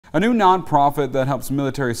A new nonprofit that helps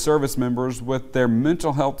military service members with their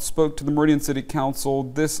mental health spoke to the Meridian City Council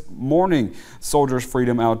this morning. Soldiers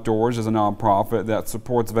Freedom Outdoors is a nonprofit that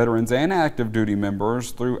supports veterans and active duty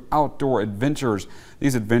members through outdoor adventures.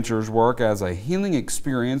 These adventures work as a healing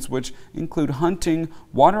experience which include hunting,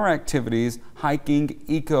 water activities, hiking,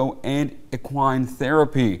 eco and equine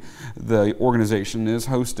therapy. The organization is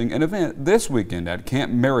hosting an event this weekend at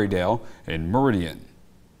Camp Marydale in Meridian.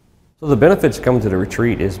 So the benefits coming to the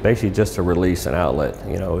retreat is basically just a release and outlet.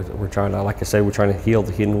 You know, we're trying to, like I say, we're trying to heal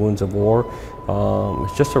the hidden wounds of war.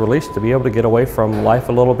 It's just a release to be able to get away from life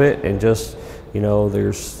a little bit and just, you know,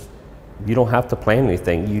 you don't have to plan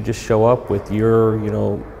anything. You just show up with your, you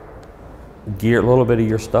know, gear, a little bit of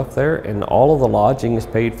your stuff there, and all of the lodging is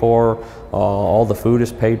paid for, all the food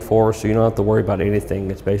is paid for, so you don't have to worry about anything.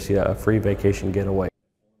 It's basically a free vacation getaway.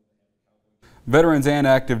 Veterans and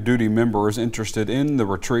active duty members interested in the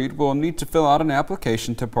retreat will need to fill out an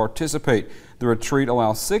application to participate. The retreat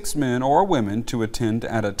allows 6 men or women to attend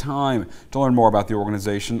at a time. To learn more about the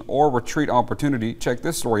organization or retreat opportunity, check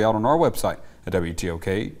this story out on our website at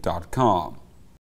WTOK.com.